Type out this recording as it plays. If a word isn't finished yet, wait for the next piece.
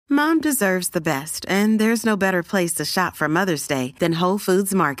Mom deserves the best, and there's no better place to shop for Mother's Day than Whole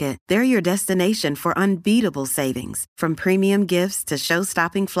Foods Market. They're your destination for unbeatable savings, from premium gifts to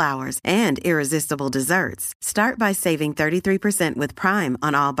show-stopping flowers and irresistible desserts. Start by saving 33% with Prime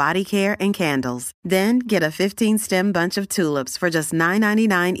on all body care and candles. Then get a 15-stem bunch of tulips for just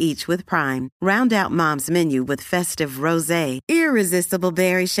 $9.99 each with Prime. Round out Mom's menu with festive rosé, irresistible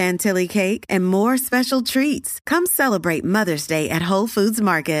berry chantilly cake, and more special treats. Come celebrate Mother's Day at Whole Foods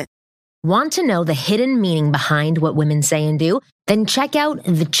Market. Want to know the hidden meaning behind what women say and do? Then check out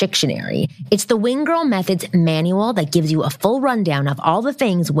the Chictionary. It's the Wing Girl Methods manual that gives you a full rundown of all the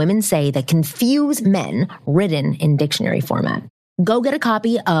things women say that confuse men, written in dictionary format. Go get a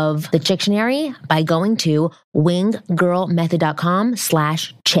copy of the Chictionary by going to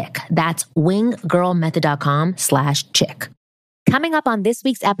winggirlmethod.com/chick. That's winggirlmethod.com/chick. Coming up on this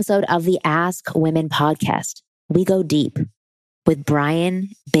week's episode of the Ask Women podcast, we go deep with Brian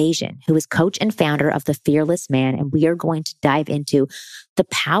Bajan, who is coach and founder of The Fearless Man. And we are going to dive into the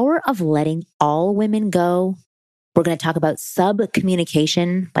power of letting all women go. We're going to talk about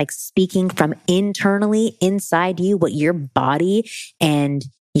sub-communication, like speaking from internally inside you, what your body and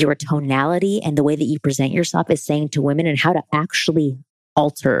your tonality and the way that you present yourself is saying to women, and how to actually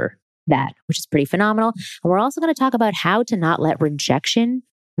alter that, which is pretty phenomenal. And we're also going to talk about how to not let rejection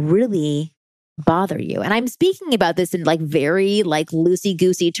really bother you. And I'm speaking about this in very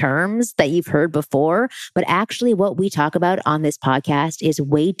loosey-goosey terms that you've heard before, but actually what we talk about on this podcast is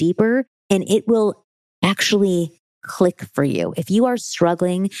way deeper, and it will actually click for you. If you are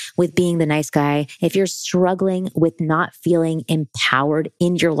struggling with being the nice guy, if you're struggling with not feeling empowered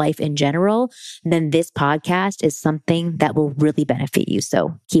in your life in general, then this podcast is something that will really benefit you.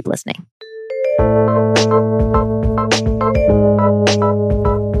 So keep listening.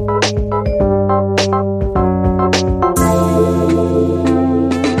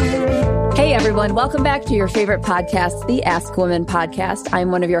 Hey everyone, welcome back to your favorite podcast, the Ask Women podcast.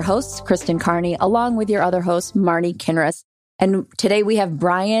 I'm one of your hosts, Kristen Carney, along with your other host, Marnie Kinrys. And today we have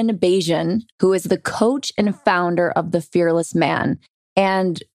Brian Bajan, who is the coach and founder of The Fearless Man.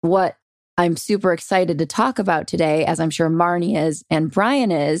 And what I'm super excited to talk about today, as I'm sure Marnie is and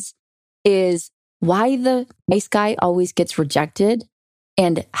Brian is why the nice guy always gets rejected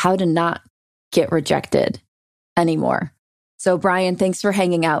and how to not get rejected anymore. So Brian, thanks for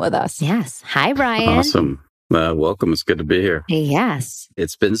hanging out with us. Yes. Hi, Brian. Awesome. Welcome. It's good to be here. Yes.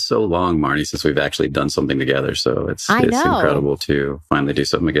 It's been so long, Marnie, since we've actually done something together. So it's incredible to finally do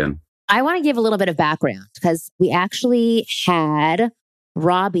something again. I want to give a little bit of background because we actually had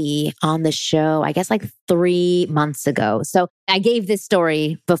Robbie on the show, I guess 3 months ago. So I gave this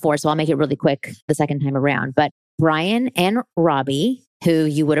story before, so I'll make it really quick the second time around. But Brian and Robbie, who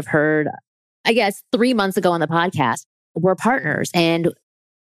you would have heard, I guess, 3 months ago on the podcast, were partners, and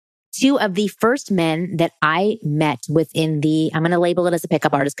two of the first men that I met within I'm going to label it as a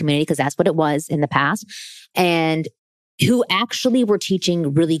pickup artist community because that's what it was in the past, and who actually were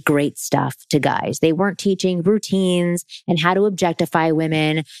teaching really great stuff to guys. They weren't teaching routines and how to objectify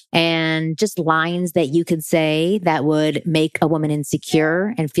women and just lines that you could say that would make a woman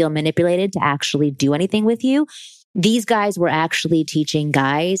insecure and feel manipulated to actually do anything with you. These guys were actually teaching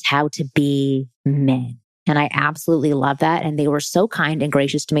guys how to be men. And I absolutely love that. And they were so kind and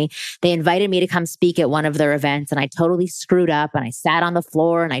gracious to me. They invited me to come speak at one of their events, and I totally screwed up and I sat on the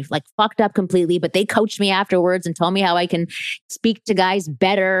floor and I fucked up completely, but they coached me afterwards and told me how I can speak to guys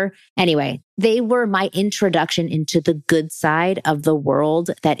better. Anyway, they were my introduction into the good side of the world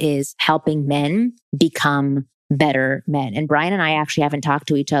that is helping men become better men. And Brian and I actually haven't talked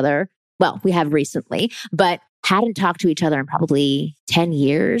to each other. Well, we have recently, but hadn't talked to each other in probably 10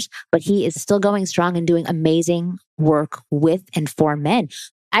 years, but he is still going strong and doing amazing work with and for men.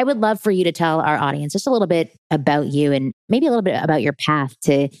 I would love for you to tell our audience just a little bit about you and maybe a little bit about your path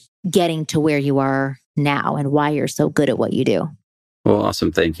to getting to where you are now and why you're so good at what you do. Well,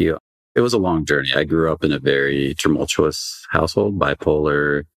 awesome. Thank you. It was a long journey. I grew up in a very tumultuous household,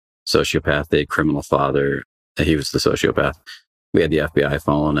 bipolar, sociopathic, criminal father. He was the sociopath. We had the FBI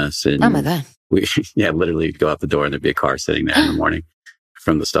following us. And oh my God. We literally go out the door and there'd be a car sitting there in the morning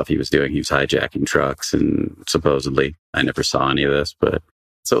from the stuff he was doing. He was hijacking trucks and supposedly, I never saw any of this, but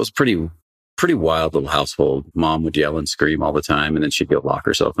so it was pretty wild little household. Mom would yell and scream all the time, and then she'd go lock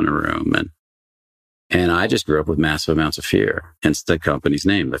herself in a room. And I just grew up with massive amounts of fear, hence the company's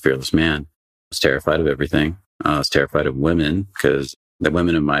name, The Fearless Man. I was terrified of everything. I was terrified of women because the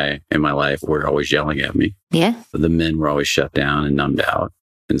women in my life were always yelling at me. Yeah. The men were always shut down and numbed out.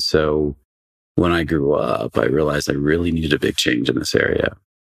 And so when I grew up, I realized I really needed a big change in this area.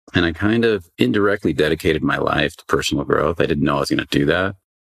 And I kind of indirectly dedicated my life to personal growth. I didn't know I was going to do that.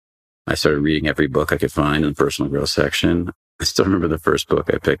 I started reading every book I could find in the personal growth section. I still remember the first book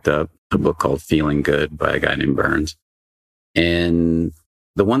I picked up, a book called Feeling Good by a guy named Burns. And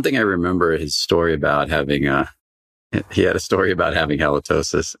the one thing I remember his story about he had a story about having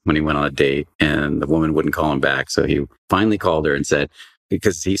halitosis when he went on a date and the woman wouldn't call him back. So he finally called her and said,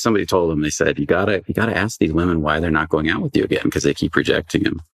 because somebody told him, they said, you gotta ask these women why they're not going out with you again, because they keep rejecting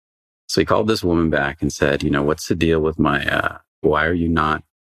him. So he called this woman back and said, what's the deal with why are you not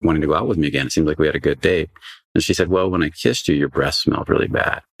wanting to go out with me again? It seems like we had a good date. And she said, well, when I kissed you, your breath smelled really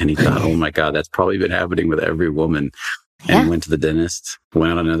bad. And he thought, oh my God, that's probably been happening with every woman. And went to the dentist,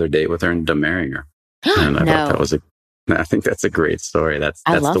 went on another date with her and ended up marrying her. And I thought I think that's a great story. That's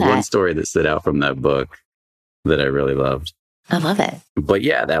the one story that stood out from that book that I really loved. I love it. But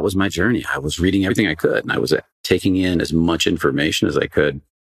yeah, that was my journey. I was reading everything I could and I was taking in as much information as I could.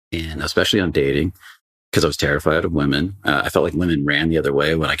 And especially on dating, because I was terrified of women. I felt like women ran the other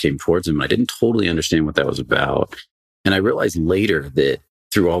way when I came towards them. I didn't totally understand what that was about. And I realized later that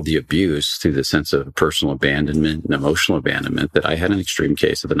through all the abuse, through the sense of personal abandonment and emotional abandonment, that I had an extreme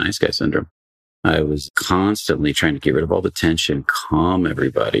case of the nice guy syndrome. I was constantly trying to get rid of all the tension, calm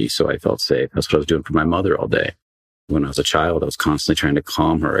everybody so I felt safe. That's what I was doing for my mother all day. When I was a child, I was constantly trying to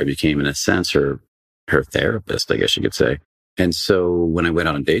calm her. I became, in a sense, her therapist, I guess you could say. And so when I went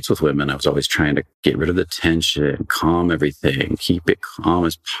out on dates with women, I was always trying to get rid of the tension, calm everything, keep it calm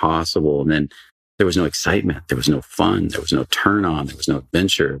as possible. And then there was no excitement. There was no fun. There was no turn on. There was no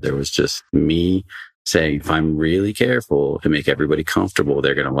adventure. There was just me saying, if I'm really careful and make everybody comfortable,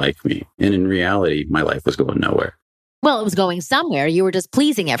 they're going to like me. And in reality, my life was going nowhere. Well, it was going somewhere. You were just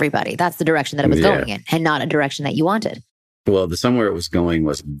pleasing everybody. That's the direction that it was going in, and not a direction that you wanted. Well, the somewhere it was going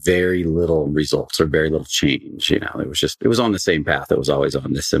was very little results or very little change. It was on the same path. It was always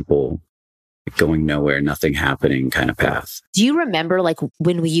on this simple, going nowhere, nothing happening kind of path. Do you remember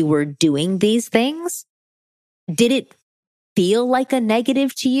when you were doing these things, did it feel like a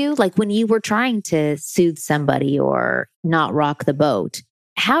negative to you? Like when you were trying to soothe somebody or not rock the boat,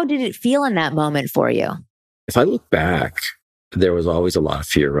 how did it feel in that moment for you? If I look back, there was always a lot of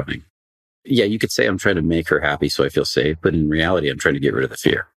fear running. Yeah, you could say I'm trying to make her happy so I feel safe, but in reality, I'm trying to get rid of the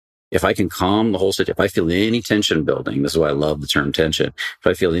fear. If I can calm the whole situation, if I feel any tension building, this is why I love the term tension. If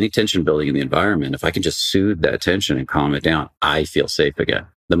I feel any tension building in the environment, if I can just soothe that tension and calm it down, I feel safe again.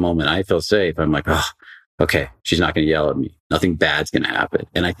 The moment I feel safe, I'm like, oh, okay, she's not going to yell at me. Nothing bad's going to happen.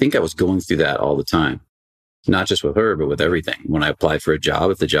 And I think I was going through that all the time, not just with her, but with everything. When I applied for a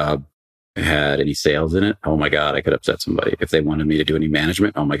job, if the job had any sales in it, oh my God, I could upset somebody. If they wanted me to do any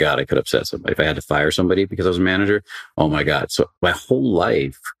management, oh my God, I could upset somebody. If I had to fire somebody because I was a manager, oh my God. So my whole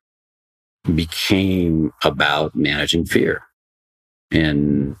life became about managing fear.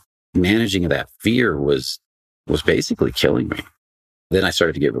 And managing that fear was basically killing me. Then I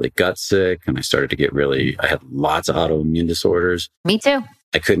started to get really gut sick and I had lots of autoimmune disorders. Me too.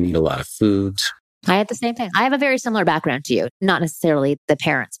 I couldn't eat a lot of foods. I had the same thing. I have a very similar background to you, not necessarily the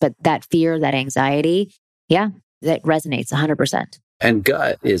parents, but that fear, that anxiety. Yeah, that resonates 100%. And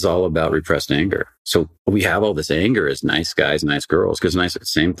gut is all about repressed anger. So we have all this anger as nice guys, nice girls, because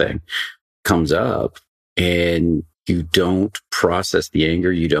same thing comes up and you don't process the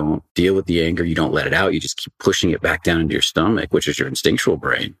anger. You don't deal with the anger. You don't let it out. You just keep pushing it back down into your stomach, which is your instinctual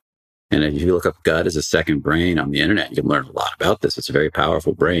brain. And if you look up gut as a second brain on the internet, you can learn a lot about this. It's a very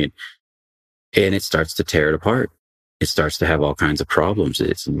powerful brain. And it starts to tear it apart. It starts to have all kinds of problems.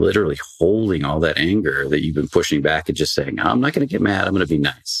 It's literally holding all that anger that you've been pushing back and just saying, I'm not going to get mad. I'm going to be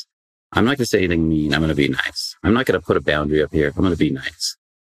nice. I'm not going to say anything mean. I'm going to be nice. I'm not going to put a boundary up here. I'm going to be nice.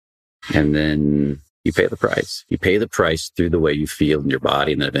 And then you pay the price. You pay the price through the way you feel in your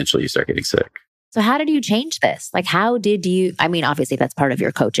body. And then eventually you start getting sick. So how did you change this? How did you, obviously that's part of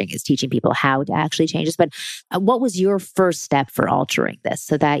your coaching is teaching people how to actually change this, but what was your first step for altering this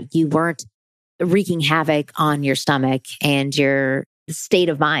so that you weren't wreaking havoc on your stomach and your state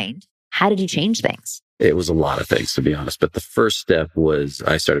of mind? How did you change things? It was a lot of things, to be honest. But the first step was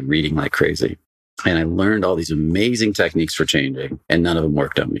I started reading like crazy. And I learned all these amazing techniques for changing, and none of them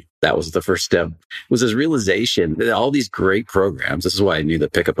worked on me. That was the first step. It was this realization that all these great programs, this is why I knew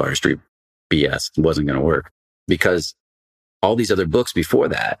that pickup artistry BS wasn't going to work, because all these other books before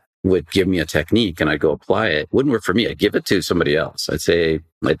that would give me a technique and I'd go apply it. Wouldn't work for me. I'd give it to somebody else.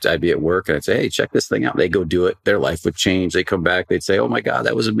 I'd be at work and I'd say, hey, check this thing out. They go do it. Their life would change. They come back. They'd say, oh my God,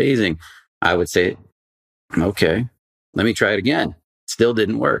 that was amazing. I would say, okay, let me try it again. Still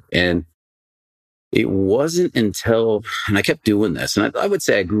didn't work. And it wasn't until, and I kept doing this, and I would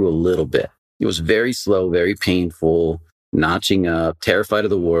say I grew a little bit. It was very slow, very painful, notching up, terrified of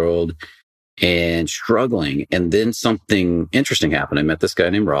the world and struggling. And then something interesting happened. I met this guy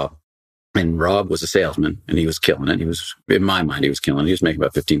named Rob. And Rob was a salesman and he was killing it. He was, in my mind, he was killing it. He was making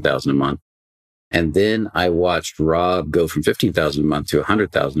about $15,000 a month. And then I watched Rob go from $15,000 a month to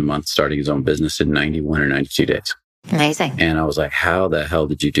 $100,000 a month, starting his own business in 91 or 92 days. Amazing. And I was like, how the hell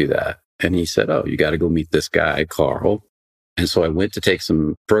did you do that? And he said, oh, you got to go meet this guy, Carl. And so I went to take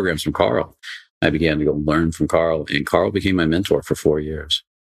some programs from Carl. I began to go learn from Carl, and Carl became my mentor for 4 years.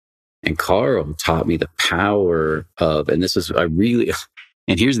 And Carl taught me the power of, and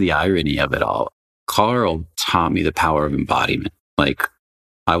here's the irony of it all. Carl taught me the power of embodiment. Like,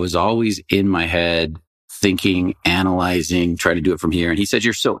 I was always in my head, thinking, analyzing, trying to do it from here. And he said,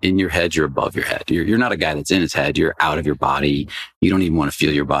 you're so in your head, you're above your head. You're not a guy that's in his head. You're out of your body. You don't even want to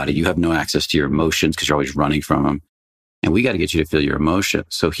feel your body. You have no access to your emotions because you're always running from them. And we got to get you to feel your emotions.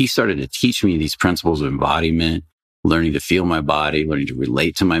 So he started to teach me these principles of embodiment, learning to feel my body, learning to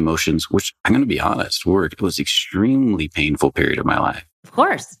relate to my emotions, which I'm going to be honest, it was extremely painful period of my life. Of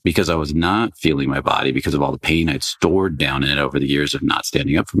course. Because I was not feeling my body because of all the pain I'd stored down in it over the years of not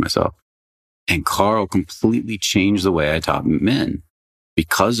standing up for myself. And Carl completely changed the way I taught men.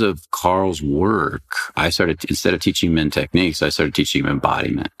 Because of Carl's work, I started, instead of teaching men techniques, I started teaching them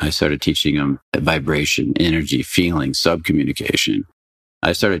embodiment. I started teaching them vibration, energy, feeling, subcommunication.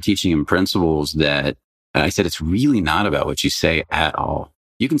 I started teaching them principles that I said, it's really not about what you say at all.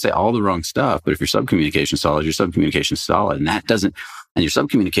 You can say all the wrong stuff, but if your subcommunication is solid, your subcommunication is solid. And your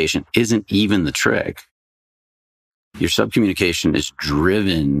subcommunication isn't even the trick. Your subcommunication is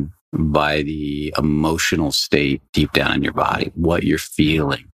driven by the emotional state deep down in your body, what you're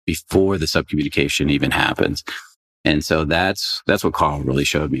feeling before the subcommunication even happens. And so that's what Carl really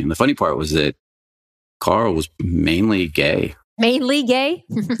showed me. And the funny part was that Carl was mainly gay. Mainly gay?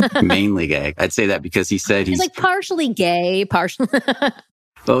 Mainly gay. I'd say that because he said he's like partially gay, partially.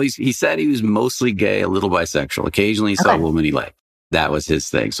 Well, he said he was mostly gay, a little bisexual. Occasionally he saw a woman he liked. That was his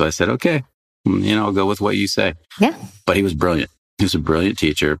thing. So I said, okay, I'll go with what you say. Yeah. But he was brilliant. He was a brilliant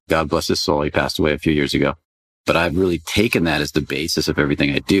teacher. God bless his soul. He passed away a few years ago. But I've really taken that as the basis of everything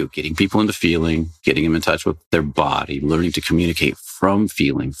I do, getting people into feeling, getting them in touch with their body, learning to communicate from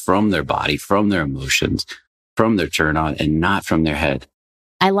feeling, from their body, from their emotions, from their turn on, and not from their head.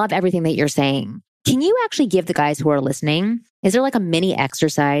 I love everything that you're saying. Can you actually give the guys who are listening, is there like a mini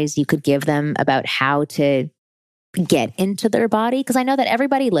exercise you could give them about how to get into their body? Because I know that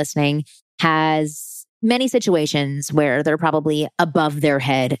everybody listening has many situations where they're probably above their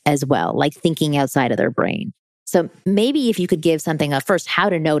head as well, like thinking outside of their brain. So maybe if you could give something first, how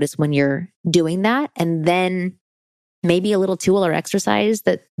to notice when you're doing that, and then maybe a little tool or exercise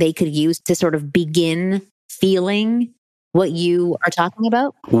that they could use to sort of begin feeling what you are talking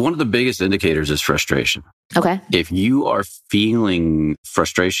about? One of the biggest indicators is frustration. Okay. If you are feeling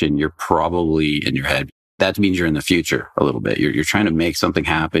frustration, you're probably in your head. That means you're in the future a little bit. You're trying to make something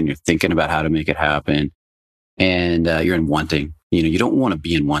happen. You're thinking about how to make it happen. And you're in wanting. You don't want to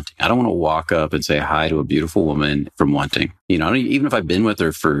be in wanting. I don't want to walk up and say hi to a beautiful woman from wanting. Even if I've been with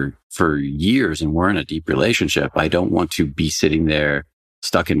her for years and we're in a deep relationship, I don't want to be sitting there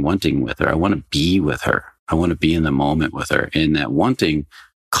stuck in wanting with her. I want to be with her. I want to be in the moment with her. And that wanting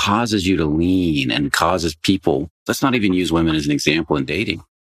causes you to lean and causes people. Let's not even use women as an example in dating.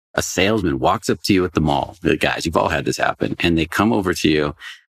 A salesman walks up to you at the mall. Guys, you've all had this happen. And they come over to you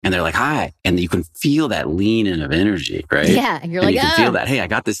and they're like, hi. And you can feel that lean in of energy, right? Yeah. And you're like, you can feel that, hey, I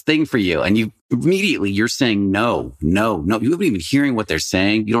got this thing for you. And you're saying no. You haven't even hearing what they're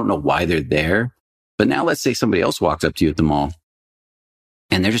saying. You don't know why they're there. But now let's say somebody else walks up to you at the mall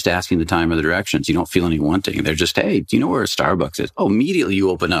and they're just asking the time or the directions. You don't feel any wanting. They're just, hey, do you know where a Starbucks is? Oh, immediately you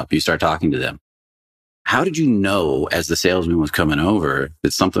open up. You start talking to them. How did you know as the salesman was coming over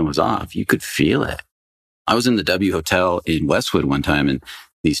that something was off? You could feel it. I was in the W Hotel in Westwood one time and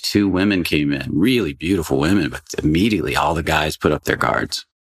these two women came in, really beautiful women, but immediately all the guys put up their guards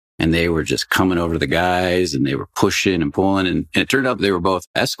and they were just coming over to the guys and they were pushing and pulling. And it turned out they were both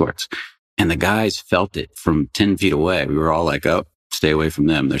escorts and the guys felt it from 10 feet away. We were all like, oh, stay away from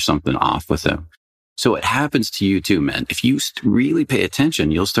them. There's something off with them. So it happens to you too, man. If you really pay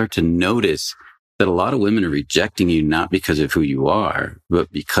attention, you'll start to notice that a lot of women are rejecting you not because of who you are,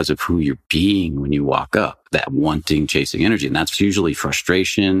 but because of who you're being when you walk up, that wanting, chasing energy. And that's usually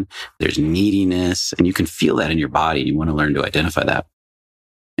frustration. There's neediness, and you can feel that in your body. You want to learn to identify that.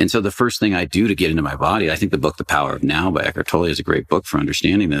 And so the first thing I do to get into my body, I think the book, The Power of Now by Eckhart Tolle is a great book for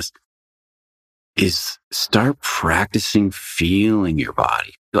understanding this, is start practicing feeling your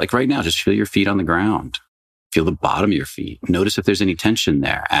body. Like right now, just feel your feet on the ground. Feel the bottom of your feet. Notice if there's any tension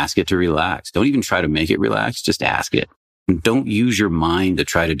there. Ask it to relax. Don't even try to make it relax. Just ask it. And don't use your mind to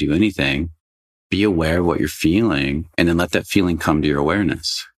try to do anything. Be aware of what you're feeling and then let that feeling come to your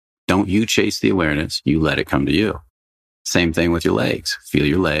awareness. Don't you chase the awareness. You let it come to you. Same thing with your legs. Feel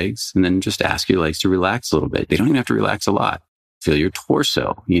your legs and then just ask your legs to relax a little bit. They don't even have to relax a lot. Feel your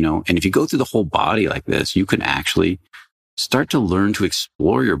torso, and if you go through the whole body like this, you can actually start to learn to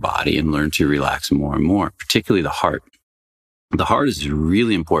explore your body and learn to relax more and more, particularly the heart. The heart is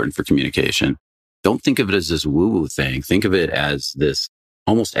really important for communication. Don't think of it as this woo-woo thing. Think of it as this,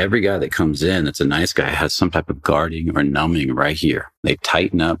 almost every guy that comes in that's a nice guy has some type of guarding or numbing right here. They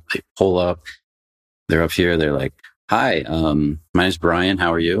tighten up, they pull up, they're up here, they're like, hi, my name's Brian.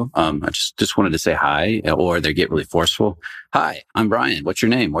 How are you? I just wanted to say hi. Or they get really forceful. Hi, I'm Brian. What's your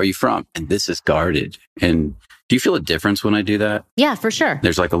name? Where are you from? And this is guarded. And do you feel a difference when I do that? Yeah, for sure.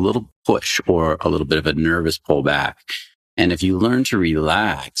 There's like a little push or a little bit of a nervous pull back. And if you learn to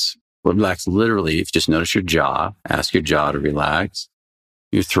relax literally, if you just notice your jaw, ask your jaw to relax,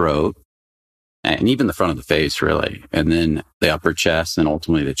 your throat, and even the front of the face, really. And then the upper chest and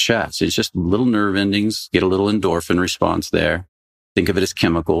ultimately the chest. It's just little nerve endings, get a little endorphin response there. Think of it as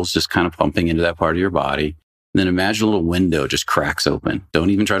chemicals just kind of pumping into that part of your body. And then imagine a little window just cracks open.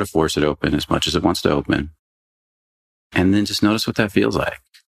 Don't even try to force it open as much as it wants to open. And then just notice what that feels like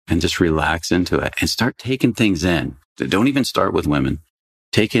and just relax into it and start taking things in. Don't even start with women.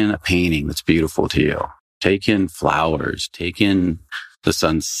 Take in a painting that's beautiful to you. Take in flowers. Take in the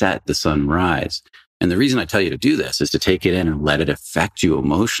sunset, the sunrise. And the reason I tell you to do this is to take it in and let it affect you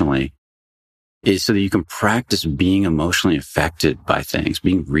emotionally, is so that you can practice being emotionally affected by things,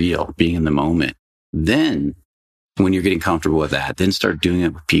 being real, being in the moment. Then when you're getting comfortable with that, then start doing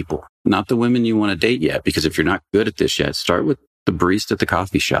it with people, not the women you want to date yet. Because if you're not good at this yet, start with the barista at the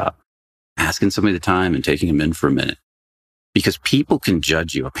coffee shop, asking somebody the time and taking them in for a minute. Because people can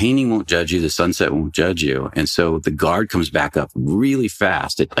judge you. A painting won't judge you. The sunset won't judge you. And so the guard comes back up really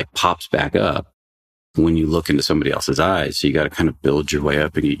fast. It like pops back up when you look into somebody else's eyes. So you got to kind of build your way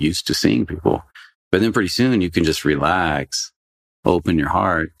up and get used to seeing people. But then pretty soon you can just relax, open your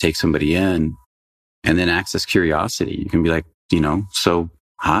heart, take somebody in, and then access curiosity. You can be like, so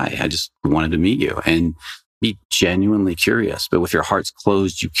hi, I just wanted to meet you. And be genuinely curious. But with your heart's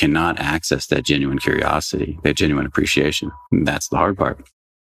closed, you cannot access that genuine curiosity, that genuine appreciation. And that's the hard part.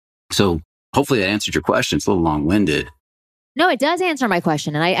 So hopefully that answered your question. It's a little long-winded. No, it does answer my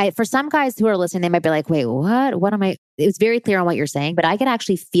question. And I for some guys who are listening, they might be like, wait, what? What am I? It was very clear on what you're saying, but I could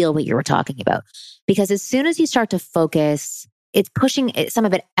actually feel what you were talking about. Because as soon as you start to focus, it's pushing some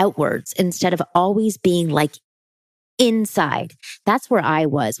of it outwards instead of always being like inside. That's where I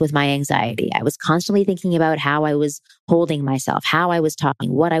was with my anxiety. I was constantly thinking about how I was holding myself, how I was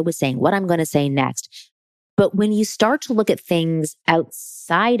talking, what I was saying, what I'm going to say next. But when you start to look at things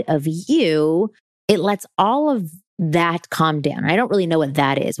outside of you, it lets all of that calm down. I don't really know what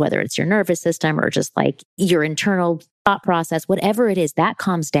that is, whether it's your nervous system or just like your internal thought process, whatever it is, that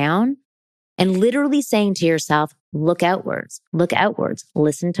calms down. And literally saying to yourself, look outwards,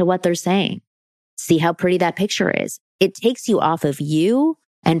 listen to what they're saying. See how pretty that picture is. It takes you off of you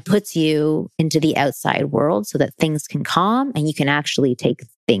and puts you into the outside world so that things can calm and you can actually take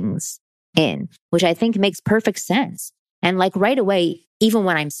things in, which I think makes perfect sense. And like right away, even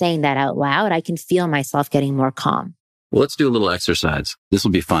when I'm saying that out loud, I can feel myself getting more calm. Well, let's do a little exercise. This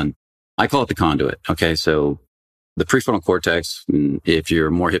will be fun. I call it the conduit. Okay. So the prefrontal cortex, if you're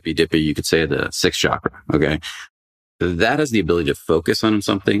more hippy dippy, you could say the sixth chakra. Okay. That has the ability to focus on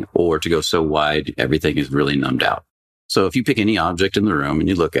something or to go so wide, everything is really numbed out. So if you pick any object in the room and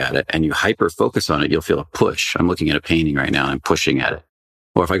you look at it and you hyper focus on it, you'll feel a push. I'm looking at a painting right now and I'm pushing at it.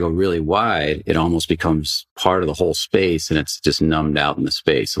 Or if I go really wide, it almost becomes part of the whole space and it's just numbed out in the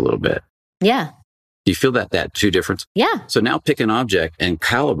space a little bit. Yeah. Do you feel that two difference? Yeah. So now pick an object and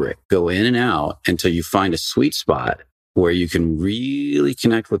calibrate, go in and out until you find a sweet spot where you can really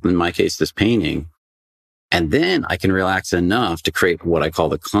connect with, in my case, this painting. And then I can relax enough to create what I call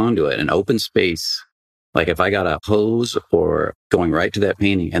the conduit, an open space. Like if I got a hose or going right to that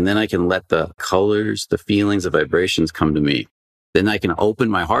painting, and then I can let the colors, the feelings, the vibrations come to me. Then I can open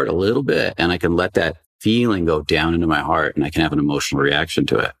my heart a little bit and I can let that feeling go down into my heart and I can have an emotional reaction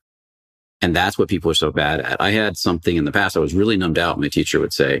to it. And that's what people are so bad at. I had something in the past, I was really numbed out, my teacher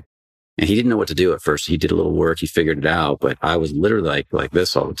would say, and he didn't know what to do at first. He did a little work, he figured it out, but I was literally like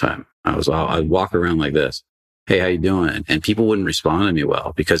this all the time. I'd walk around like this. Hey, how you doing? And people wouldn't respond to me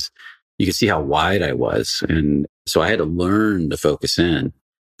well because you could see how wide I was. And so I had to learn to focus in.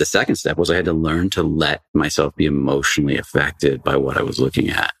 The second step was I had to learn to let myself be emotionally affected by what I was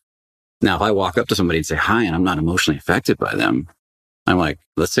looking at. Now, if I walk up to somebody and say hi, and I'm not emotionally affected by them, I'm like,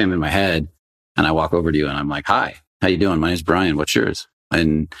 let's say I'm in my head and I walk over to you and I'm like, hi, how you doing? My name's Brian. What's yours?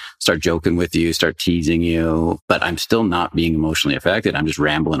 and start joking with you, start teasing you, but I'm still not being emotionally affected. I'm just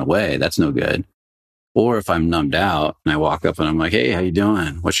rambling away. That's no good. Or if I'm numbed out and I walk up and I'm like, hey, how you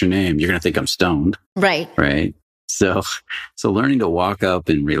doing? What's your name? You're going to think I'm stoned. Right. Right. So learning to walk up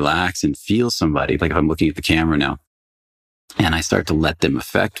and relax and feel somebody, like if I'm looking at the camera now and I start to let them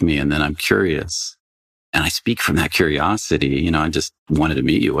affect me, and then I'm curious and I speak from that curiosity, I just wanted to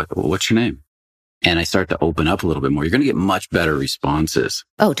meet you. What's your name? And I start to open up a little bit more. You're going to get much better responses.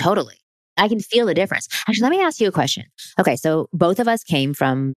 Oh, totally. I can feel the difference. Actually, let me ask you a question. Okay. So both of us came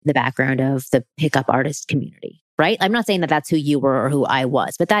from the background of the pickup artist community, right? I'm not saying that that's who you were or who I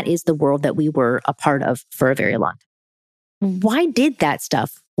was, but that is the world that we were a part of for a very long time. Why did that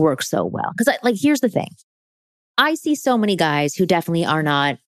stuff work so well? Because here's the thing. I see so many guys who definitely are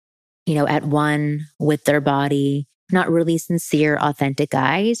not, at one with their body, not really sincere, authentic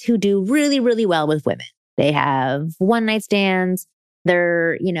guys who do really, really well with women. They have one night stands.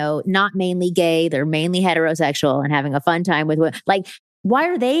 They're, not mainly gay. They're mainly heterosexual and having a fun time with women. Why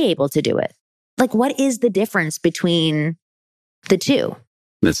are they able to do it? What is the difference between the two?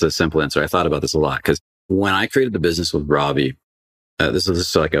 That's a simple answer. I thought about this a lot because when I created the business with Robbie, this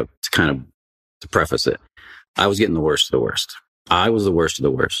is to preface it, I was getting the worst of the worst. I was the worst of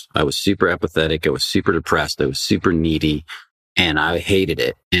the worst. I was super apathetic. I was super depressed. I was super needy and I hated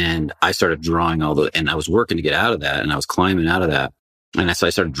it. And I started drawing and I was working to get out of that and I was climbing out of that. And so I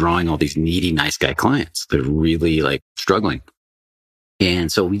started drawing all these needy, nice guy clients that are really struggling.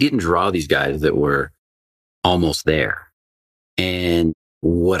 And so we didn't draw these guys that were almost there. And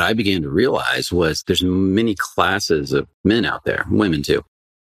what I began to realize was there's many classes of men out there, women too,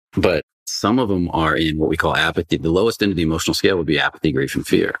 but some of them are in what we call apathy. The lowest end of the emotional scale would be apathy, grief, and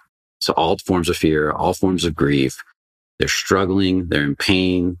fear. So all forms of fear, all forms of grief, they're struggling, they're in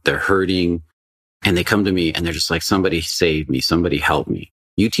pain, they're hurting. And they come to me and they're just like, somebody save me, somebody help me.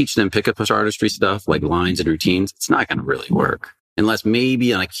 You teach them pickup artistry stuff like lines and routines, it's not going to really work. Unless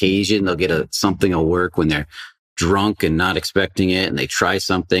maybe on occasion they'll get something will work when they're drunk and not expecting it and they try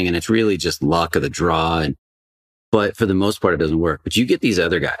something and it's really just luck of the draw. But for the most part, it doesn't work. But you get these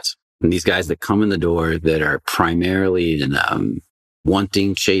other guys and these guys that come in the door that are primarily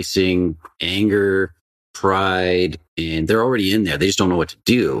wanting, chasing, anger, pride, and they're already in there. They just don't know what to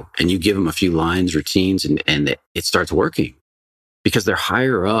do. And you give them a few lines, routines, and it starts working because they're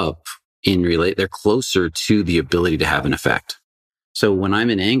higher up they're closer to the ability to have an effect. So when I'm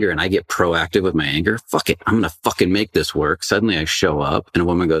in anger and I get proactive with my anger, fuck it, I'm going to fucking make this work. Suddenly I show up and a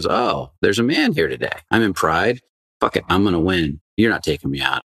woman goes, oh, there's a man here today. I'm in pride. Fuck it, I'm going to win. You're not taking me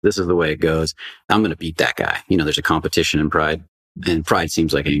out. This is the way it goes. I'm going to beat that guy. There's a competition in pride, and pride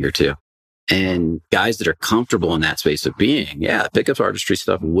seems like anger too. And guys that are comfortable in that space of being, pickup artistry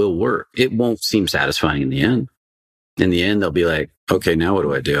stuff will work. It won't seem satisfying in the end. In the end, they'll be like, okay, now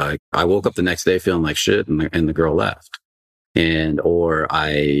what do? I woke up the next day feeling like shit and the girl left. Or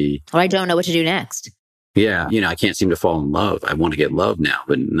I don't know what to do next. Yeah. I can't seem to fall in love. I want to get love now,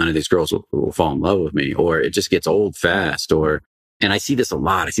 but none of these girls will fall in love with me, or it just gets old fast. And I see this a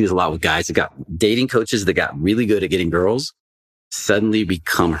lot. I see this a lot with guys that got dating coaches that got really good at getting girls suddenly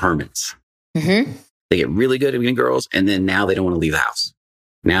become hermits. Mm-hmm. They get really good at getting girls. And then now they don't want to leave the house.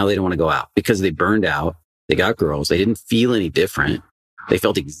 Now they don't want to go out because they burned out. They got girls. They didn't feel any different. They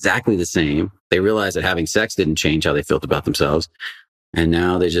felt exactly the same. They realized that having sex didn't change how they felt about themselves. And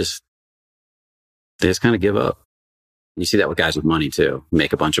now they just kind of give up. You see that with guys with money too.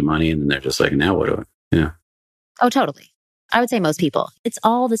 Make a bunch of money and then they're just like, now what do I? Yeah. Oh, totally. I would say most people. It's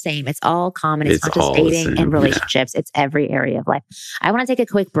all the same. It's all common. It's not just dating and relationships. Yeah. It's every area of life. I want to take a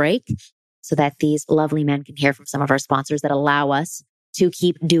quick break so that these lovely men can hear from some of our sponsors that allow us to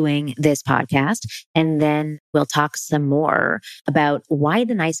keep doing this podcast. And then we'll talk some more about why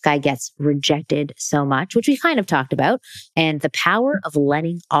the nice guy gets rejected so much, which we kind of talked about, and the power of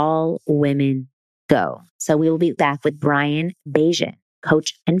letting all women go. So we will be back with Brian Bajan,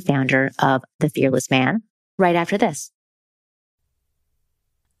 coach and founder of The Fearless Man, right after this.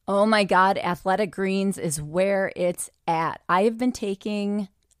 Oh my God, Athletic Greens is where it's at. I have been taking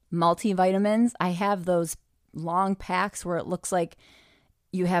multivitamins. I have those long packs where it looks like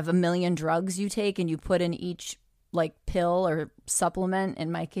you have a million drugs you take and you put in each pill or supplement, in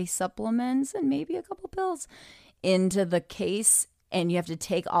my case, supplements and maybe a couple pills into the case. And you have to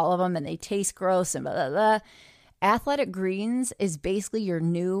take all of them and they taste gross and blah, blah, blah. Athletic Greens is basically your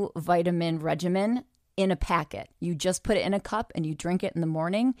new vitamin regimen in a packet. You just put it in a cup and you drink it in the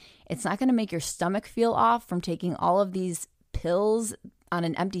morning. It's not going to make your stomach feel off from taking all of these pills on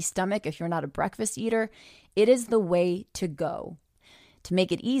an empty stomach if you're not a breakfast eater. It is the way to go. To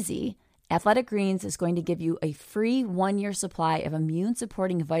make it easy, Athletic Greens is going to give you a free 1-year supply of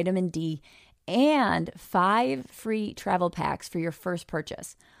immune-supporting vitamin D and 5 free travel packs for your first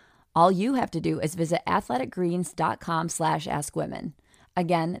purchase. All you have to do is visit athleticgreens.com/askwomen.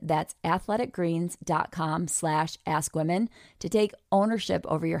 Again, that's athleticgreens.com/askwomen to take ownership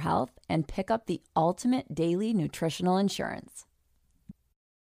over your health and pick up the ultimate daily nutritional insurance.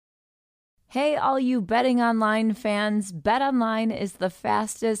 Hey, all you betting online fans, BetOnline is the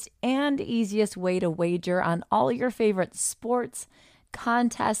fastest and easiest way to wager on all your favorite sports,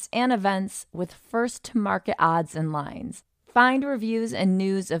 contests, and events with first-to-market odds and lines. Find reviews and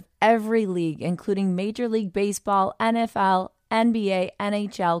news of every league, including Major League Baseball, NFL, NBA,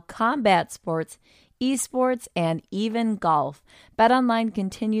 NHL, combat sports, esports, and even golf. BetOnline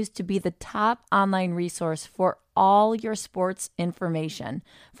continues to be the top online resource for all your sports information,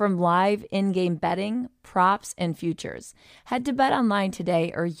 from live in-game betting, props, and futures. Head to BetOnline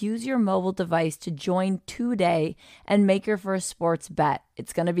today or use your mobile device to join today and make your first sports bet.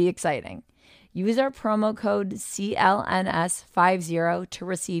 It's going to be exciting. Use our promo code CLNS50 to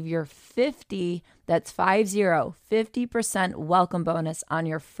receive your 50% welcome bonus on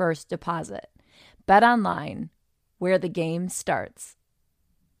your first deposit. BetOnline, where the game starts.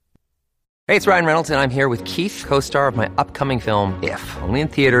 Hey, it's Ryan Reynolds, and I'm here with Keith, co-star of my upcoming film, If, only in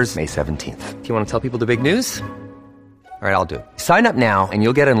theaters May 17th. Do you want to tell people the big news? All right, I'll do it. Sign up now and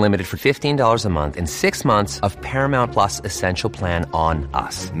you'll get unlimited for $15 a month and 6 months of Paramount Plus Essential Plan on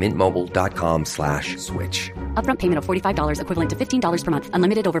us. MintMobile.com/switch. Upfront payment of $45 equivalent to $15 per month.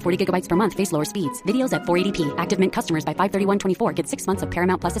 Unlimited over 40 gigabytes per month. Face lower speeds. Videos at 480p. Active Mint customers by 531.24 get 6 months of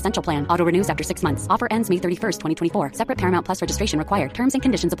Paramount Plus Essential Plan. Auto renews after 6 months. Offer ends May 31st, 2024. Separate Paramount Plus registration required. Terms and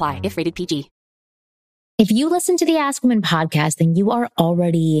conditions apply if rated PG. If you listen to the Ask Women podcast, then you are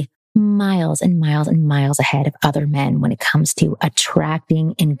already miles and miles and miles ahead of other men when it comes to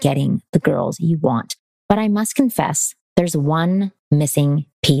attracting and getting the girls you want. But I must confess, there's one missing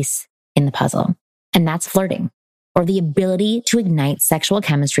piece in the puzzle, and that's flirting, or the ability to ignite sexual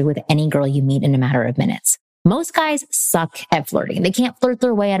chemistry with any girl you meet in a matter of minutes. Most guys suck at flirting. They can't flirt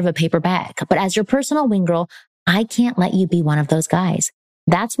their way out of a paper bag. But as your personal wing girl, I can't let you be one of those guys.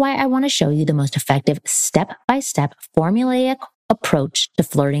 That's why I want to show you the most effective step-by-step formulaic approach to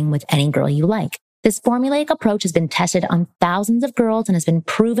flirting with any girl you like. This formulaic approach has been tested on thousands of girls and has been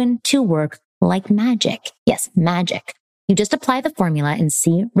proven to work like magic. Yes, magic. You just apply the formula and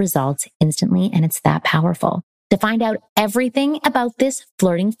see results instantly, and it's that powerful. To find out everything about this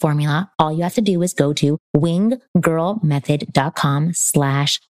flirting formula, all you have to do is go to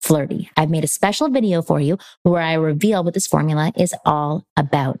winggirlmethod.com/flirty. I've made a special video for you where I reveal what this formula is all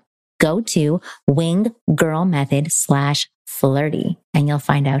about. Go to winggirlmethod/flirty and you'll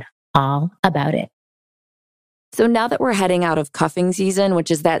find out all about it. So now that we're heading out of cuffing season, which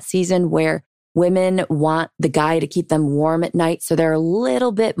is that season where women want the guy to keep them warm at night, so they're a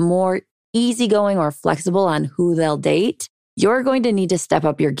little bit more easygoing or flexible on who they'll date, you're going to need to step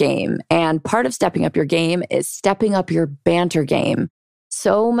up your game. And part of stepping up your game is stepping up your banter game.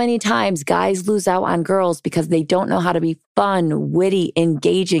 So many times guys lose out on girls because they don't know how to be fun, witty,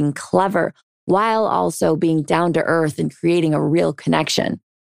 engaging, clever, while also being down to earth and creating a real connection.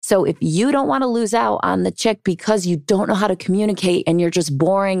 So if you don't want to lose out on the chick because you don't know how to communicate and you're just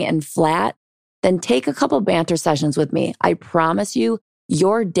boring and flat, then take a couple banter sessions with me. I promise you,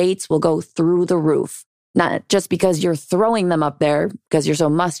 your dates will go through the roof. Not just because you're throwing them up there because you're so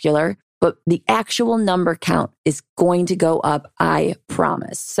muscular, but the actual number count is going to go up, I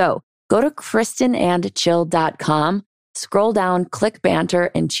promise. So go to KristenandChill.com, scroll down, click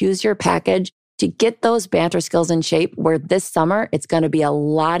banter, and choose your package to get those banter skills in shape where this summer it's going to be a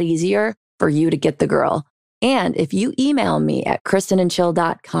lot easier for you to get the girl. And if you email me at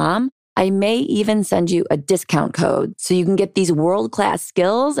KristenandChill.com, I may even send you a discount code so you can get these world-class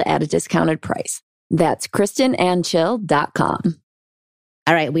skills at a discounted price. That's KristenandChill.com.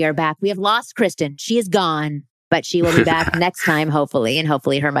 All right, we are back. We have lost Kristen. She is gone, but she will be back next time, hopefully. And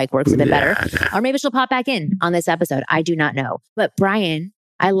hopefully her mic works a bit better. Or maybe she'll pop back in on this episode. I do not know. But Brian,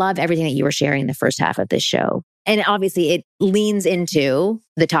 I love everything that you were sharing in the first half of this show. And obviously it leans into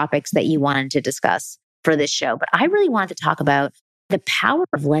the topics that you wanted to discuss for this show. But I really wanted to talk about the power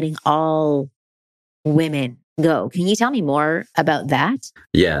of letting all women go. Can you tell me more about that?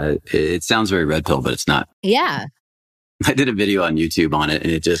 Yeah, it sounds very red pill, but it's not. Yeah. I did a video on YouTube on it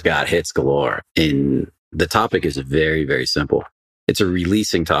and it just got hits galore. And the topic is very, very simple. It's a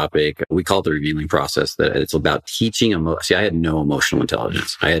releasing topic. We call it the revealing process. That it's about teaching See, I had no emotional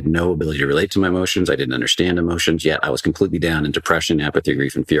intelligence. I had no ability to relate to my emotions. I didn't understand emotions yet. I was completely down in depression, apathy,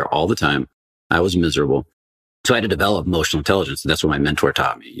 grief, and fear all the time. I was miserable. So I had to develop emotional intelligence. And that's what my mentor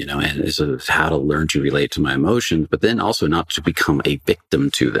taught me, and is how to learn to relate to my emotions, but then also not to become a victim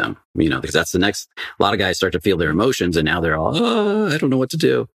to them, because that's the next, a lot of guys start to feel their emotions and now they're all, I don't know what to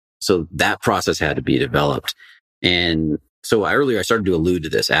do. So that process had to be developed. And so earlier I started to allude to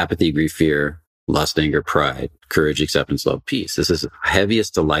this: apathy, grief, fear, lust, anger, pride, courage, acceptance, love, peace. This is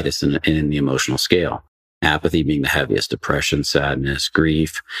heaviest to lightest in the emotional scale. Apathy being the heaviest: depression, sadness,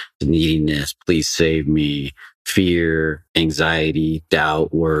 grief, neediness, please save me, fear, anxiety,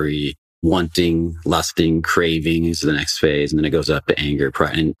 doubt, worry, wanting, lusting, craving is the next phase. And then it goes up to anger,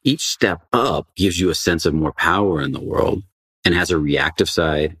 pride. And each step up gives you a sense of more power in the world and has a reactive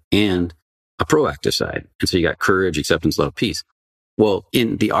side and a proactive side. And so you got courage, acceptance, love, peace. Well,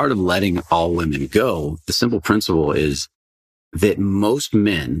 in the art of letting all women go, the simple principle is that most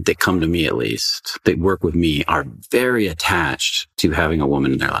men that come to me, at least, that work with me, are very attached to having a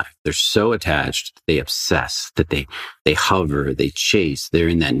woman in their life. They're so attached, they obsess, that they hover, they chase, they're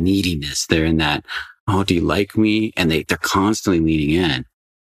in that neediness, they're in that, oh, do you like me? And they're constantly leaning in.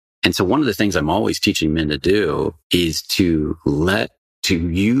 And so one of the things I'm always teaching men to do is to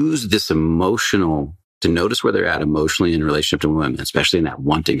use this to notice where they're at emotionally in relationship to women, especially in that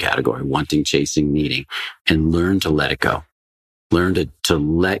wanting category, wanting, chasing, needing, and learn to let it go. Learn to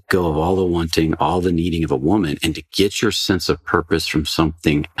let go of all the wanting, all the needing of a woman, and to get your sense of purpose from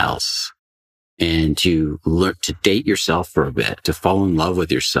something else. And to learn to date yourself for a bit, to fall in love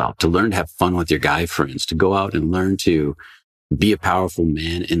with yourself, to learn to have fun with your guy friends, to go out and learn to be a powerful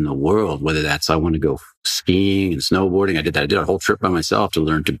man in the world. Whether that's, I want to go skiing and snowboarding. I did that. I did a whole trip by myself to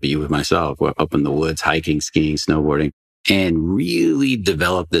learn to be with myself. We're up in the woods, hiking, skiing, snowboarding, and really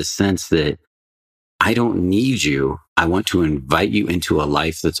develop this sense that I don't need you. I want to invite you into a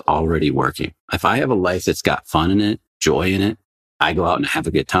life that's already working. If I have a life that's got fun in it, joy in it, I go out and have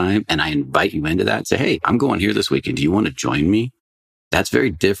a good time, and I invite you into that and say, hey, I'm going here this weekend. Do you want to join me? That's very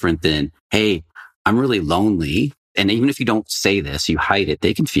different than, hey, I'm really lonely. And even if you don't say this, you hide it,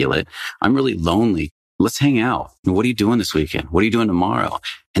 they can feel it. I'm really lonely. Let's hang out. What are you doing this weekend? What are you doing tomorrow?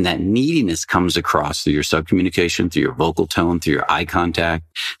 And that neediness comes across through your subcommunication, through your vocal tone, through your eye contact.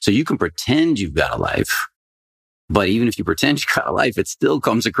 So you can pretend you've got a life, but even if you pretend you've got a life, it still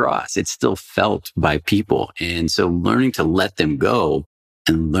comes across. It's still felt by people. And so learning to let them go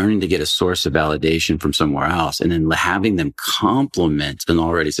and learning to get a source of validation from somewhere else, and then having them complement an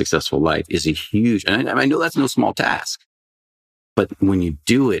already successful life is a huge, and I know that's no small task, but when you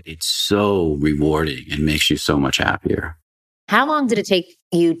do it, it's so rewarding and makes you so much happier. How long did it take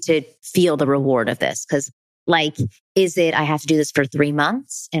you to feel the reward of this? Because is it, I have to do this for 3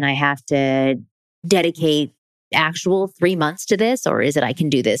 months and I have to dedicate actual 3 months to this? Or is it, I can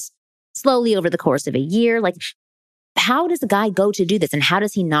do this slowly over the course of a year? How does a guy go to do this? And how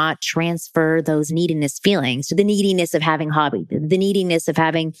does he not transfer those neediness feelings to the neediness of having hobby, the neediness of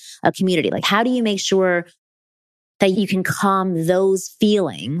having a community? How do you make sure that you can calm those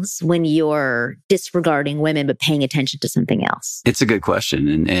feelings when you're disregarding women, but paying attention to something else? It's a good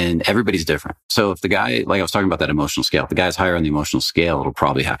question. And everybody's different. So if the guy, like I was talking about that emotional scale, if the guy's higher on the emotional scale, it'll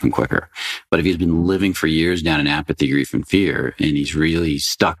probably happen quicker. But if he's been living for years down in apathy, grief, and fear, and he's really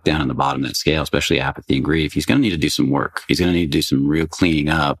stuck down on the bottom of that scale, especially apathy and grief, he's going to need to do some work. He's going to need to do some real cleaning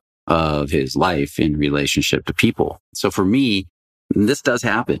up of his life in relationship to people. So for me, this does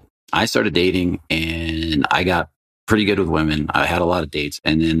happen. I started dating and I got pretty good with women. I had a lot of dates,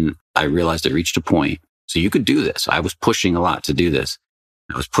 and then I realized I reached a point. So you could do this. I was pushing a lot to do this.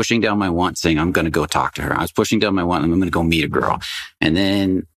 I was pushing down my want, saying, I'm going to go talk to her. I was pushing down my want, I'm going to go meet a girl. And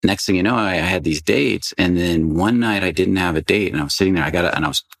then next thing you know, I had these dates. And then one night I didn't have a date, and I was sitting there.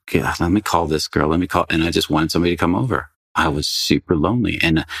 Let me call this girl. And I just wanted somebody to come over. I was super lonely.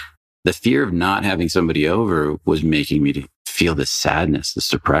 And the fear of not having somebody over was making me feel this sadness, this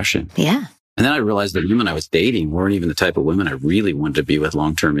depression. Yeah. And then I realized the women I was dating weren't even the type of women I really wanted to be with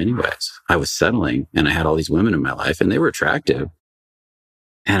long-term anyways. I was settling, and I had all these women in my life, and they were attractive.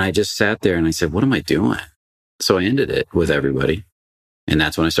 And I just sat there and I said, what am I doing? So I ended it with everybody. And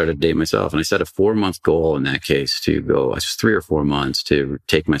that's when I started to date myself. And I set a 4-month goal in that case to go, it was 3 or 4 months to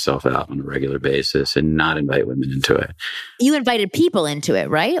take myself out on a regular basis and not invite women into it. You invited people into it,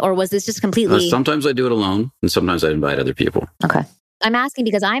 right? Or was this just completely... Sometimes I do it alone, and sometimes I invite other people. Okay. I'm asking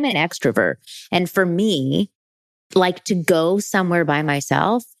because I'm an extrovert. And for me, to go somewhere by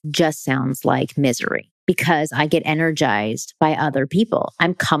myself just sounds like misery because I get energized by other people.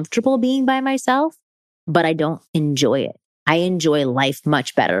 I'm comfortable being by myself, but I don't enjoy it. I enjoy life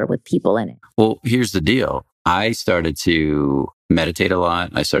much better with people in it. Well, here's the deal. I started to meditate a lot.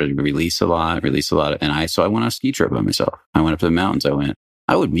 I started to release a lot. And I went on a ski trip by myself. I went up to the mountains.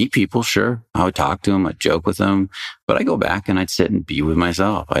 I would meet people, sure. I would talk to them, I'd joke with them, but I go back and I'd sit and be with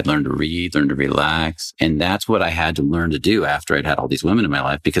myself. I'd learn to read, learn to relax. And that's what I had to learn to do after I'd had all these women in my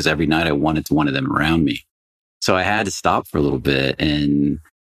life, because every night I wanted one of them around me. So I had to stop for a little bit and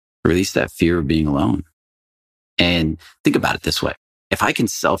release that fear of being alone. And think about it this way. If I can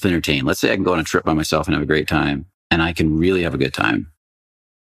self-entertain, let's say I can go on a trip by myself and have a great time, and I can really have a good time,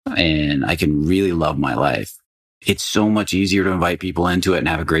 and I can really love my life, it's so much easier to invite people into it and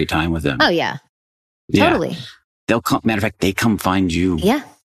have a great time with them. Oh, yeah. Totally. They'll come, matter of fact, they come find you. Yeah.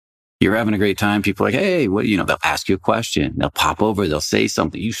 You're having a great time. People are like, hey, what, they'll ask you a question. They'll pop over. They'll say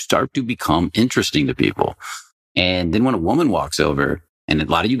something. You start to become interesting to people. And then when a woman walks over, and a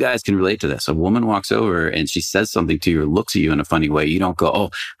lot of you guys can relate to this, a woman walks over and she says something to you or looks at you in a funny way. You don't go, oh,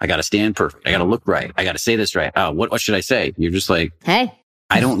 I got to stand perfect. I got to look right. I got to say this right. Oh, what should I say? You're just like, hey,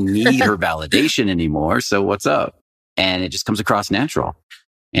 I don't need her validation anymore. So what's up? And it just comes across natural.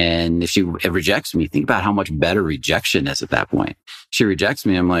 And if she rejects me, think about how much better rejection is at that point. She rejects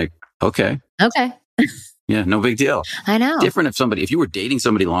me. I'm like, okay. Yeah, no big deal. I know. Different if you were dating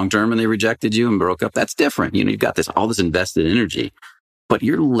somebody long-term and they rejected you and broke up, that's different. You've got all this invested energy, but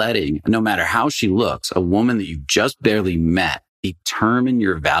you're letting, no matter how she looks, a woman that you just barely met determine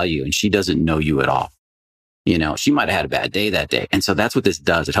your value, and she doesn't know you at all. She might have had a bad day that day. And so that's what this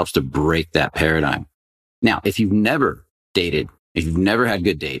does. It helps to break that paradigm. Now, if you've never dated, if you've never had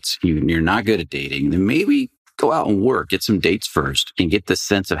good dates, you're not good at dating, then maybe go out and work, get some dates first, and get the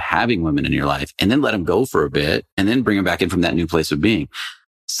sense of having women in your life, and then let them go for a bit, and then bring them back in from that new place of being.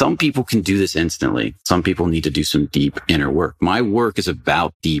 Some people can do this instantly. Some people need to do some deep inner work. My work is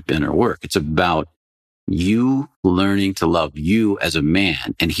about deep inner work. It's about you learning to love you as a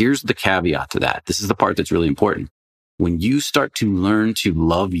man. And here's the caveat to that. This is the part that's really important. When you start to learn to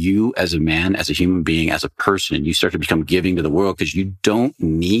love you as a man, as a human being, as a person, and you start to become giving to the world because you don't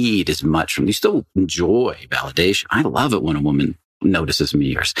need as much from, you still enjoy validation. I love it when a woman notices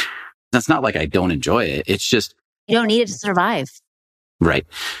me. That's not like I don't enjoy it. It's just, you don't need it to survive. Right.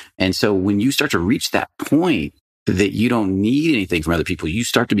 And so when you start to reach that point that you don't need anything from other people, you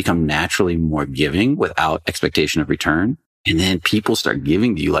start to become naturally more giving without expectation of return. And then people start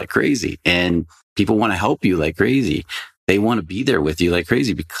giving to you like crazy, and people want to help you like crazy. They want to be there with you like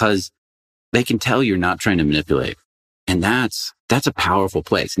crazy because they can tell you're not trying to manipulate. And that's a powerful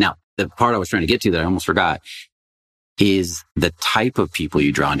place. Now, the part I was trying to get to that I almost forgot is the type of people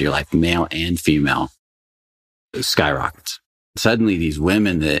you draw into your life, male and female, skyrockets. Suddenly these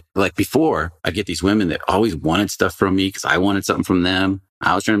women that, like before, I get these women that always wanted stuff from me because I wanted something from them.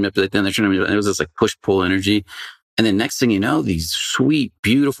 I was trying to manipulate them. They're trying to manipulate. It was this like push-pull energy. And then next thing you know, these sweet,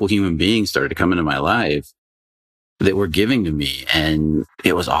 beautiful human beings started to come into my life that were giving to me. And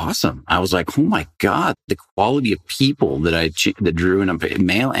it was awesome. I was like, oh my God, the quality of people that drew in,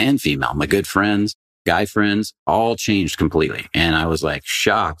 male and female, my good friends, guy friends, all changed completely. And I was like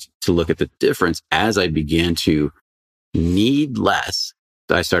shocked to look at the difference as I began to need less.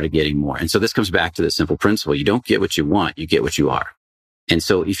 I started getting more. And so this comes back to the simple principle. You don't get what you want, you get what you are. And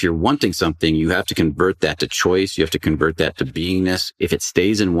so if you're wanting something, you have to convert that to choice. You have to convert that to beingness. If it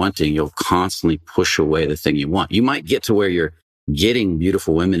stays in wanting, you'll constantly push away the thing you want. You might get to where you're getting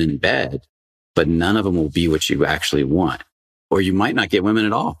beautiful women in bed, but none of them will be what you actually want. Or you might not get women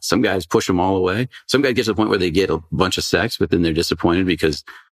at all. Some guys push them all away. Some guys get to the point where they get a bunch of sex, but then they're disappointed because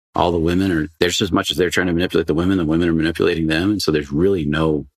all the women are, there's as much as they're trying to manipulate the women are manipulating them. And so there's really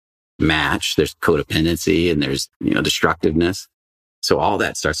no match. There's codependency and there's, destructiveness. So all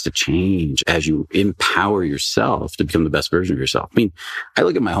that starts to change as you empower yourself to become the best version of yourself. I mean, I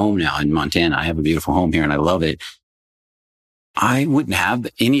look at my home now in Montana. I have a beautiful home here and I love it. I wouldn't have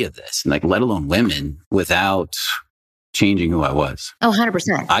any of this, let alone women, without changing who I was. Oh,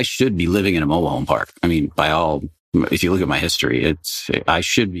 100%. I should be living in a mobile home park. I mean, if you look at my history, I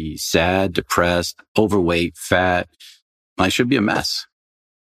should be sad, depressed, overweight, fat. I should be a mess.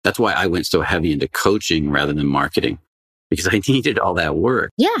 That's why I went so heavy into coaching rather than marketing, because I needed all that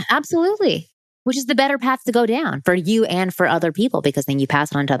work. Yeah, absolutely. Which is the better path to go down for you and for other people, because then you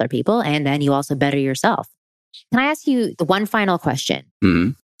pass it on to other people and then you also better yourself. Can I ask you one final question?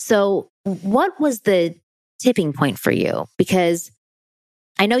 Mm-hmm. So what was the tipping point for you? Because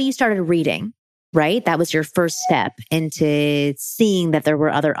I know you started reading, right? That was your first step into seeing that there were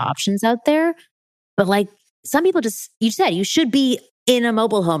other options out there. But some people you said you should be in a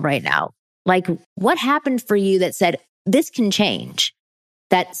mobile home right now. What happened for you that said, this can change,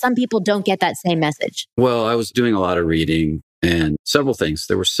 that some people don't get that same message? Well, I was doing a lot of reading and several things.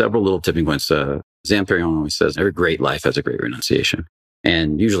 There were several little tipping points. Zan Perrion always says, every great life has a great renunciation,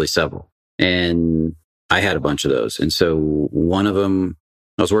 and usually several. And I had a bunch of those. And so one of them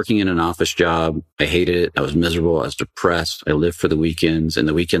I was working in an office job. I hated it. I was miserable. I was depressed. I lived for the weekends, and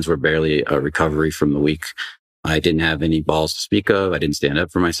the weekends were barely a recovery from the week. I didn't have any balls to speak of. I didn't stand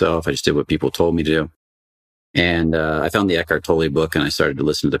up for myself. I just did what people told me to do. And I found the Eckhart Tolle book, and I started to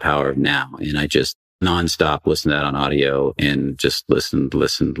listen to The Power of Now. And I just nonstop listened to that on audio and just listened.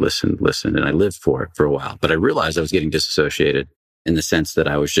 And I lived for it for a while. But I realized I was getting disassociated in the sense that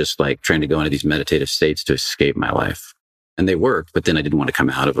I was just like trying to go into these meditative states to escape my life. And they worked, but then I didn't want to come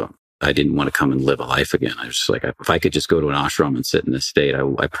out of them. I didn't want to come and live a life again. I was just like, if I could just go to an ashram and sit in this state,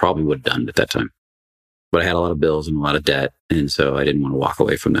 I probably would have done it at that time. But I had a lot of bills and a lot of debt. And so I didn't want to walk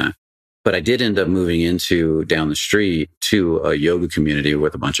away from that. But I did end up moving into down the street to a yoga community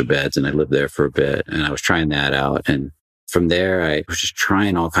with a bunch of beds. And I lived there for a bit, and I was trying that out. And from there, I was just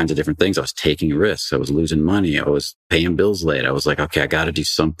trying all kinds of different things. I was taking risks. I was losing money. I was paying bills late. I was like, okay, I got to do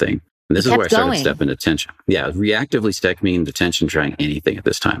something. And this is where I started stepping into tension. Yeah, I was reactively stepping into tension, trying anything at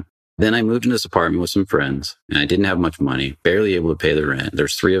this time. Then I moved into this apartment with some friends, and I didn't have much money, barely able to pay the rent.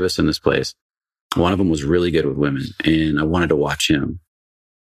 There's 3 of us in this place. One of them was really good with women, and I wanted to watch him.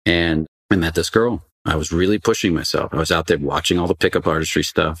 And I met this girl. I was really pushing myself. I was out there watching all the pickup artistry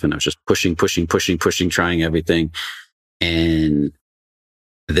stuff, and I was just pushing, trying everything. And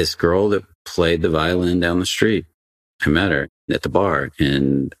this girl that played the violin down the street, I met her at the bar,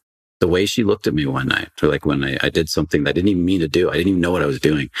 and the way she looked at me one night, or like when I did something that I didn't even mean to do, I didn't even know what I was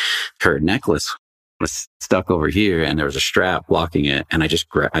doing. Her necklace was stuck over here, and there was a strap blocking it. And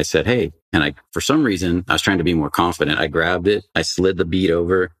I said, hey, and for some reason, I was trying to be more confident. I grabbed it, I slid the bead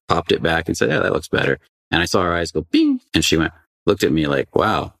over, popped it back and said, yeah, that looks better. And I saw her eyes go bing. And she looked at me like,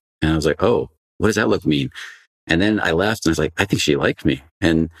 wow. And I was like, oh, what does that look mean? And then I left, and I was like, I think she liked me,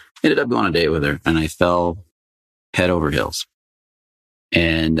 and ended up going on a date with her. And I fell head over heels.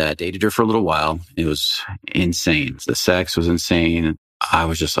 And dated her for a little while. It was insane. The sex was insane. I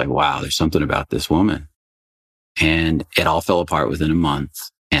was just like, wow, there's something about this woman. And it all fell apart within a month.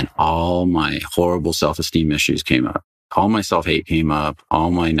 And all my horrible self-esteem issues came up. All my self-hate came up.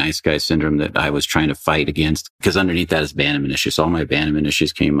 All my nice guy syndrome that I was trying to fight against, because underneath that is abandonment issues. So all my abandonment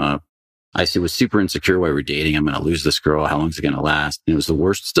issues came up. I was super insecure while we were dating. I'm going to lose this girl. How long is it going to last? And it was the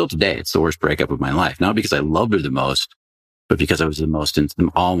worst. Still today, it's the worst breakup of my life. Not because I loved her the most, but because I was the most,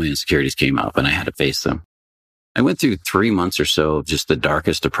 all my insecurities came up and I had to face them. I went through 3 months or so of just the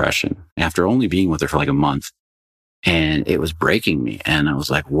darkest depression after only being with her for like a month. And it was breaking me. And I was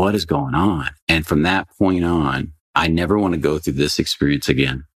like, what is going on? And from that point on, I never want to go through this experience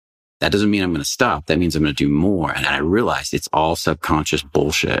again. That doesn't mean I'm going to stop. That means I'm going to do more. And I realized it's all subconscious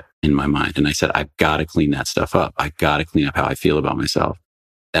bullshit in my mind. And I said, I've got to clean that stuff up. I got to clean up how I feel about myself.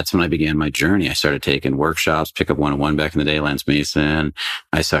 That's when I began my journey. I started taking workshops, Pickup 101 back in the day, Lance Mason.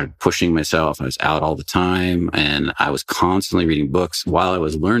 I started pushing myself. I was out all the time, and I was constantly reading books. While I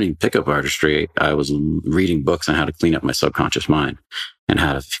was learning pickup artistry, I was reading books on how to clean up my subconscious mind and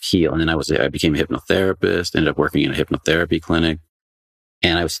how to heal. And then I became a hypnotherapist, ended up working in a hypnotherapy clinic.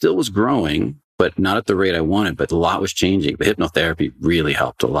 And I still was growing, but not at the rate I wanted, but a lot was changing. The hypnotherapy really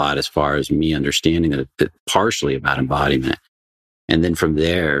helped a lot as far as me understanding that partially about embodiment. And then from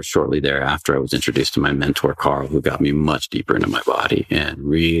there, shortly thereafter, I was introduced to my mentor, Carl, who got me much deeper into my body. And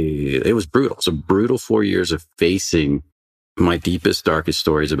really, it was brutal. It's a brutal 4 years of facing my deepest, darkest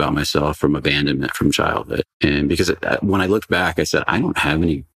stories about myself from abandonment from childhood. And because when I looked back, I said, I don't have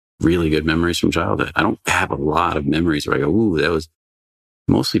any really good memories from childhood. I don't have a lot of memories where I go, ooh, that was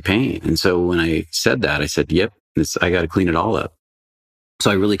mostly pain. And so when I said that, I said, yep, I got to clean it all up.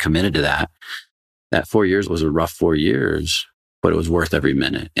 So I really committed to that. That 4 years was a rough 4 years, but it was worth every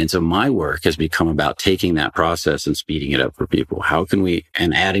minute. And so my work has become about taking that process and speeding it up for people. How can we,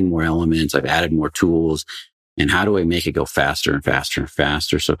 and adding more elements, I've added more tools, and how do I make it go faster and faster and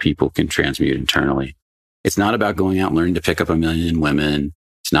faster so people can transmute internally? It's not about going out and learning to pick up 1 million women.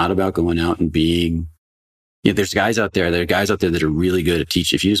 It's not about going out and being, there's guys out there that are really good at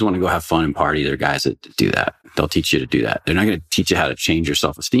teaching. If you just want to go have fun and party, there are guys that do that. They'll teach you to do that. They're not going to teach you how to change your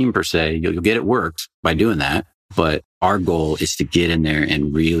self-esteem per se. You'll get it worked by doing that. But our goal is to get in there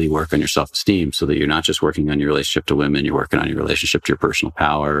and really work on your self-esteem so that you're not just working on your relationship to women, you're working on your relationship to your personal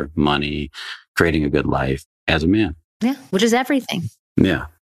power, money, creating a good life as a man. Yeah, which is everything. Yeah.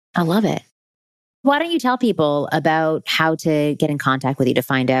 I love it. Why don't you tell people about how to get in contact with you to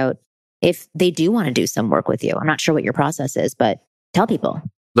find out if they do want to do some work with you? I'm not sure what your process is, but tell people.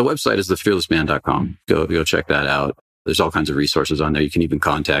 The website is thefearlessman.com. Go check that out. There's all kinds of resources on there. You can even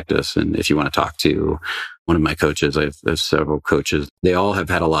contact us. And if you want to talk to one of my coaches, I have several coaches. They all have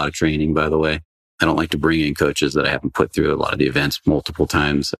had a lot of training, by the way. I don't like to bring in coaches that I haven't put through a lot of the events multiple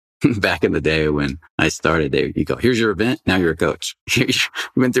times. back in the day when I started, you go, here's your event. Now you're a coach. You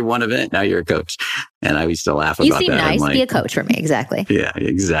went through one event. Now you're a coach. And I used to laugh about that. You seem nice to be a coach for me. Exactly. Yeah,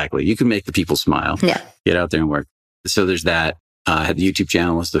 exactly. You can make the people smile. Yeah. Get out there and work. So there's that. I have the YouTube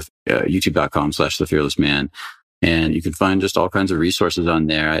channel. It's the youtube.com/The Fearless Man. And you can find just all kinds of resources on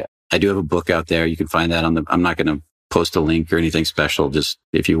there. I do have a book out there. You can find that I'm not going to post a link or anything special. Just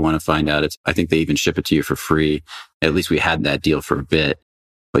if you want to find out, I think they even ship it to you for free. At least we had that deal for a bit.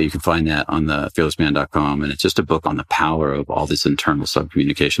 But you can find that on the fearlessman.com. And it's just a book on the power of all this internal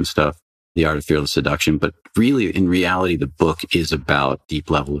subcommunication stuff, the art of fearless seduction. But really, in reality, the book is about deep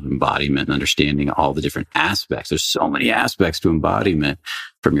level of embodiment and understanding all the different aspects. There's so many aspects to embodiment,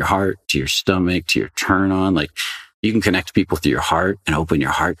 from your heart to your stomach to your turn on. Like, you can connect people through your heart and open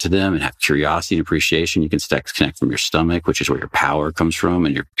your heart to them and have curiosity and appreciation. You can connect from your stomach, which is where your power comes from.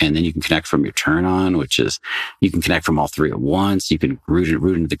 And then you can connect from your turn on, which is, you can connect from all three at once. You can root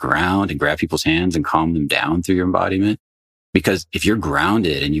into the ground and grab people's hands and calm them down through your embodiment. Because if you're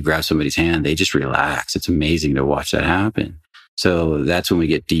grounded and you grab somebody's hand, they just relax. It's amazing to watch that happen. So that's when we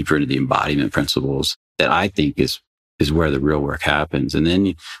get deeper into the embodiment principles that I think is where the real work happens. And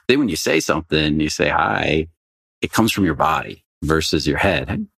then when you say something, you say hi, it comes from your body versus your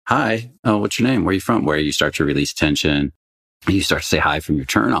head. Hi. Oh, what's your name? Where are you from? Where you start to release tension. You start to say hi from your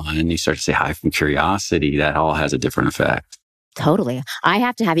turn on, and you start to say hi from curiosity. That all has a different effect. Totally. I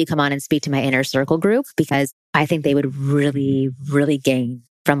have to have you come on and speak to my inner circle group, because I think they would really, really gain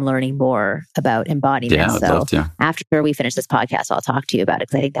from learning more about embodiment. Yeah, I'd love to. After we finish this podcast, I'll talk to you about it,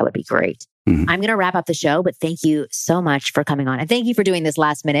 because I think that would be great. Mm-hmm. I'm going to wrap up the show, but thank you so much for coming on. And thank you for doing this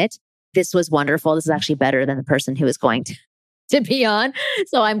last minute. This was wonderful. This is actually better than the person who was going to be on.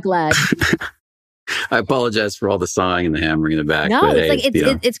 So I'm glad. I apologize for all the sawing and the hammering in the back. No,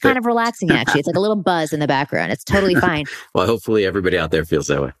 it's kind of relaxing, actually. It's like a little buzz in the background. It's totally fine. Well, hopefully everybody out there feels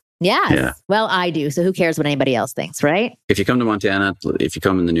that way. Yes. Yeah. Well, I do. So who cares what anybody else thinks, right? If you come to Montana, if you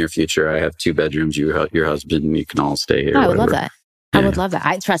come in the near future, I have 2 bedrooms. Your husband, you can all stay here. Oh, I would love that. Yeah. I would love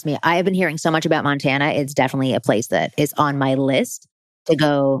that. Trust me, I have been hearing so much about Montana. It's definitely a place that is on my list to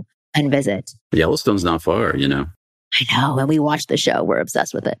go and visit. Yellowstone's not far, you know. I know. When we watch the show, we're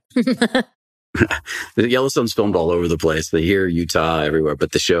obsessed with it. The Yellowstone's filmed all over the place. They hear Utah everywhere,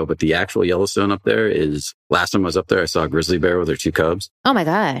 but the actual Yellowstone up there is, last time I was up there, I saw a grizzly bear with her 2 cubs. Oh my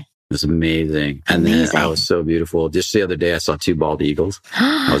God. It was amazing. And then I was so beautiful. Just the other day, I saw 2 bald eagles.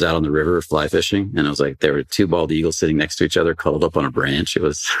 I was out on the river fly fishing, and I was like, there were 2 bald eagles sitting next to each other, cuddled up on a branch. I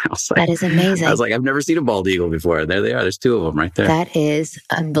was like, that is amazing. I was like, I've never seen a bald eagle before. There they are. There's 2 of them right there. That is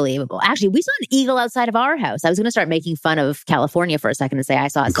unbelievable. Actually, we saw an eagle outside of our house. I was going to start making fun of California for a second and say I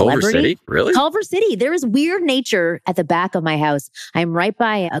saw a celebrity. Culver City? Really? Culver City. There is weird nature at the back of my house. I'm right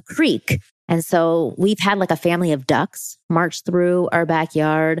by a creek. And so we've had like a family of ducks march through our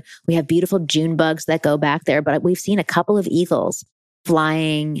backyard. We have beautiful June bugs that go back there, but we've seen a couple of eagles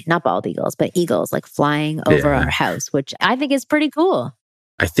flying, not bald eagles, but eagles like flying over our house, which I think is pretty cool.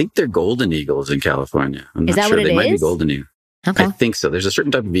 I think they're golden eagles in California. I'm not sure. They might be golden eagle. Okay. I think so. There's a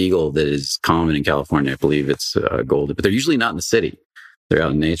certain type of eagle that is common in California. I believe it's golden, but they're usually not in the city. They're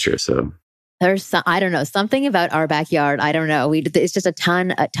out in nature. So there's I don't know, something about our backyard. I don't know. It's just a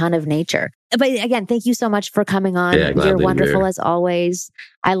ton of nature. But again, thank you so much for coming on. Yeah, you're wonderful as always.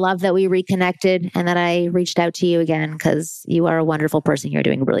 I love that we reconnected and that I reached out to you again, because you are a wonderful person. You're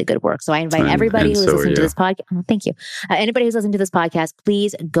doing really good work. So I invite everybody who's listening to this podcast. Oh, thank you. Anybody who's listening to this podcast,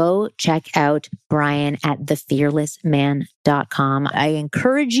 please go check out Brian at thefearlessman.com. I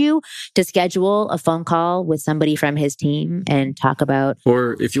encourage you to schedule a phone call with somebody from his team and talk about.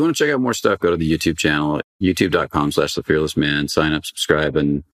 Or if you want to check out more stuff, go to the YouTube channel, youtube.com/thefearlessman, sign up, subscribe,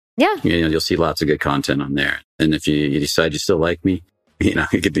 and you'll see lots of good content on there. And if you decide you still like me, you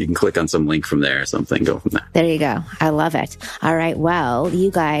can click on some link from there or something, go from there. There you go. I love it. All right. Well,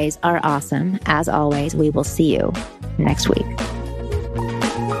 you guys are awesome. As always, we will see you next week.